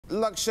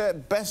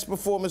Luxshare, best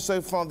performer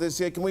so far this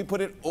year. Can we put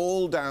it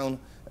all down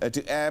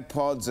to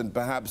AirPods and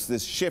perhaps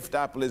this shift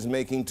Apple is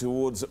making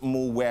towards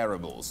more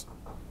wearables?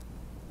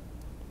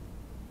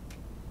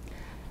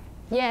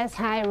 Yes,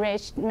 hi,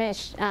 Mitch.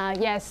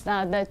 Yes,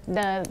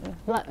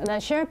 the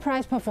share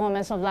price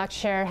performance of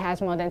Luxshare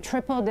has more than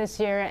tripled this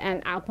year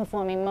and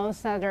outperforming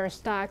most other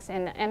stocks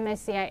in the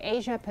MSCI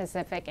Asia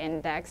Pacific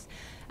Index.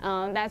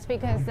 That's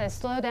because the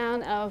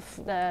slowdown of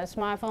the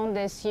smartphone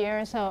this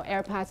year, so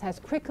AirPods has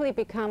quickly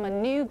become a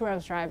new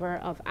growth driver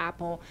of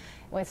Apple,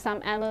 with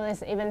some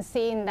analysts even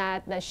seeing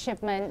that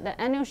the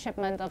annual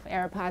shipment of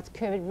AirPods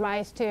could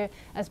rise to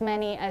as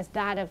many as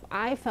that of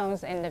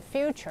iPhones in the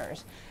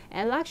futures.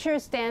 And Luxshare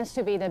stands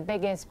to be the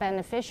biggest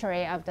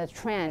beneficiary of the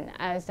trend,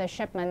 as the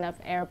shipment of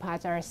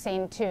AirPods are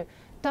seen to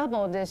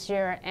double this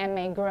year and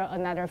may grow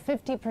another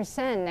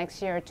 50%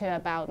 next year to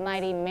about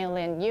 90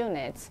 million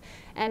units.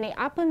 And the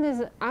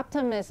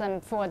optimism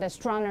for the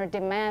stronger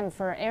demand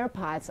for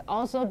AirPods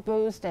also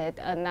boosted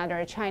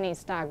another Chinese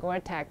stock,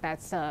 Gore-Tex,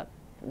 that's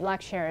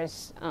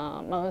Luxshare's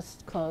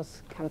most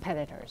close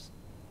competitors.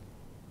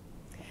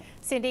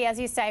 Cindy, as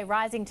you say,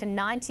 rising to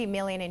 90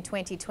 million in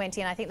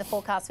 2020, and I think the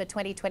forecast for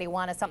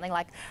 2021 is something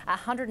like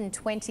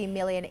 120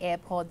 million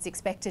AirPods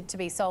expected to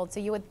be sold. So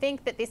you would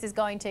think that this is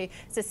going to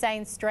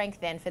sustain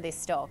strength then for this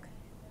stock.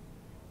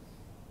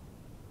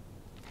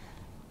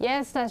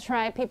 Yes, that's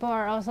right. People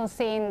are also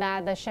seeing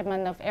that the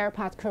shipment of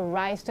AirPods could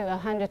rise to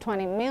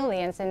 120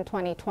 million in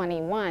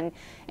 2021.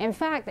 In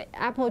fact,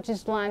 Apple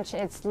just launched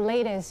its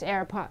latest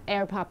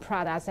AirPod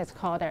products. It's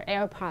called the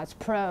AirPods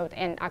Pro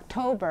in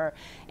October.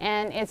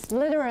 And it's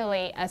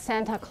literally a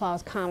Santa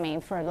Claus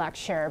coming for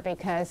Luxshare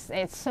because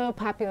it's so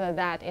popular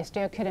that it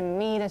still couldn't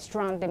meet a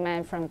strong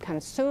demand from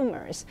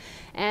consumers.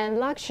 And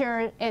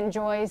Luxshare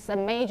enjoys a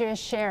major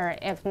share,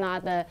 if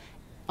not the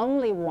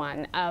only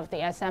one, of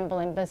the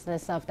assembling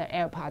business of the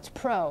AirPods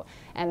Pro,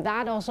 and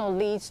that also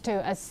leads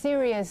to a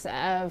series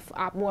of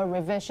upward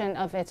revision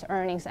of its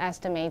earnings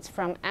estimates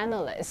from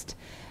analysts.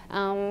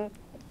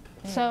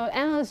 So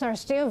analysts are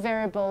still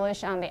very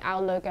bullish on the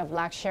outlook of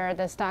Luxshare.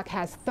 The stock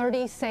has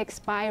 36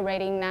 buy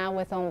rating now,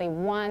 with only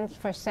 1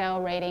 for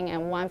sell rating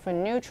and 1 for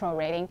neutral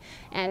rating,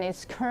 and it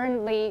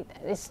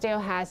still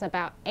has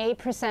about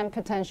 8%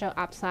 potential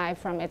upside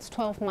from its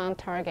 12-month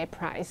target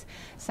price.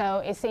 So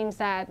it seems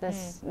that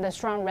the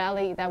strong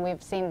rally that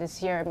we've seen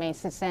this year may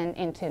sustain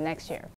into next year.